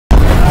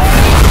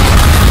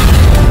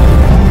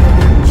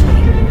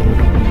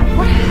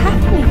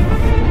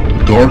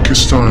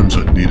darkest times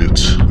I need it,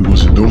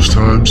 because in those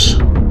times,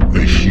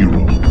 a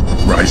hero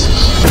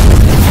rises.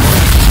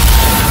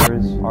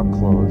 Borders are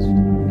closed,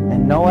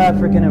 and no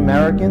African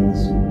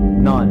Americans,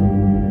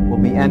 none, will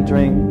be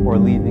entering or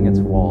leaving its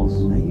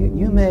walls. Now,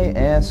 you may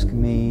ask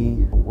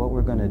me what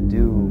we're going to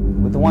do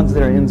with the ones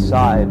that are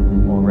inside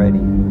already.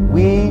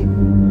 We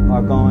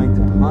are going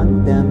to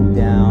hunt them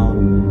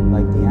down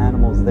like the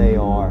animals they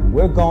are.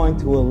 We're going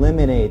to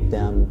eliminate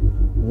them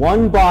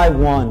one by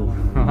one.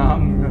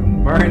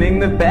 I'm burning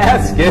the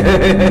basket.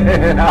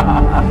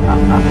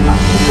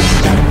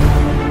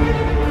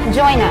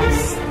 Join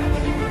us.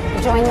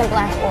 Join the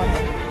Black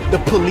Order. The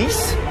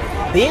police,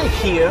 they're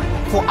here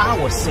for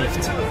our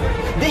safety.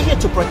 They're here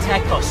to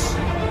protect us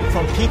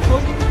from people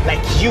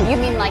like you. You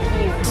mean like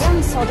you?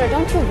 Young soldier,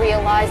 don't you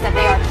realize that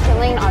they are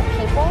killing our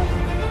people?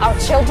 Our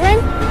children?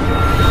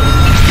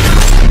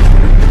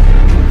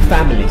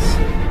 Families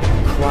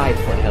cried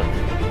for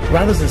help.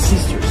 Brothers and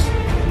sisters,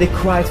 they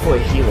cried for a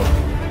hero.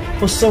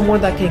 For someone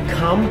that can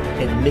come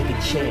and make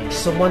a change.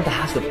 Someone that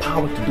has the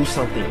power to do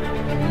something.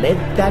 Let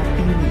that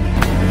be me.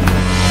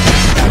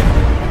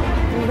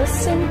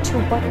 Listen to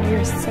what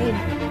we're saying.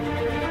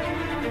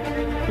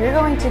 You're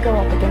going to go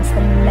up against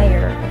the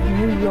mayor of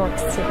New York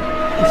City.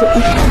 It's a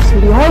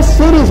city. Our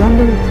city's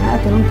under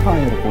attack, and I'm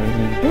tired of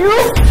waiting. Are you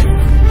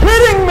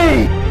kidding me?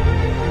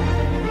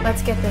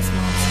 Let's get this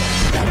monster.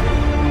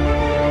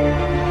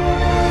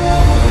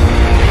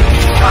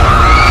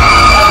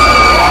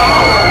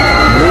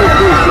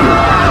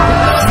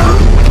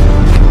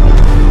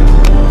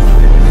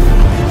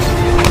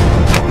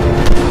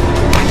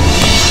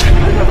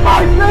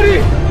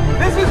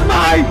 This is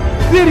my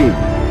city!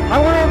 I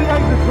want all the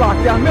exits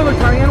locked down.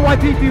 Military,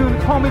 NYPD,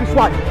 and call me the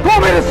SWAT. Call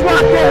me the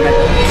SWAT, damn it!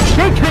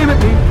 They came at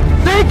me!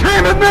 They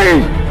came at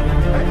me!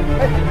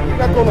 Hey, you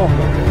got to go on.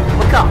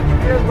 Look out.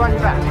 Here's running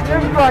back.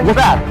 Here's running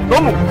back.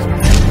 Don't move.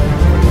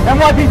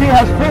 NYPD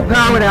has full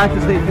power to act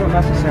as they feel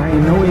necessary,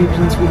 and no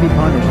agents will be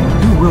punished.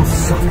 You will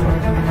suffer.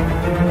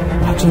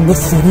 Watching the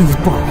city's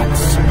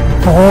blacks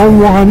fall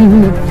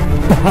one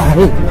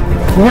by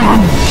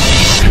one.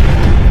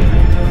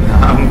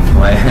 I'm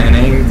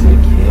planning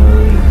to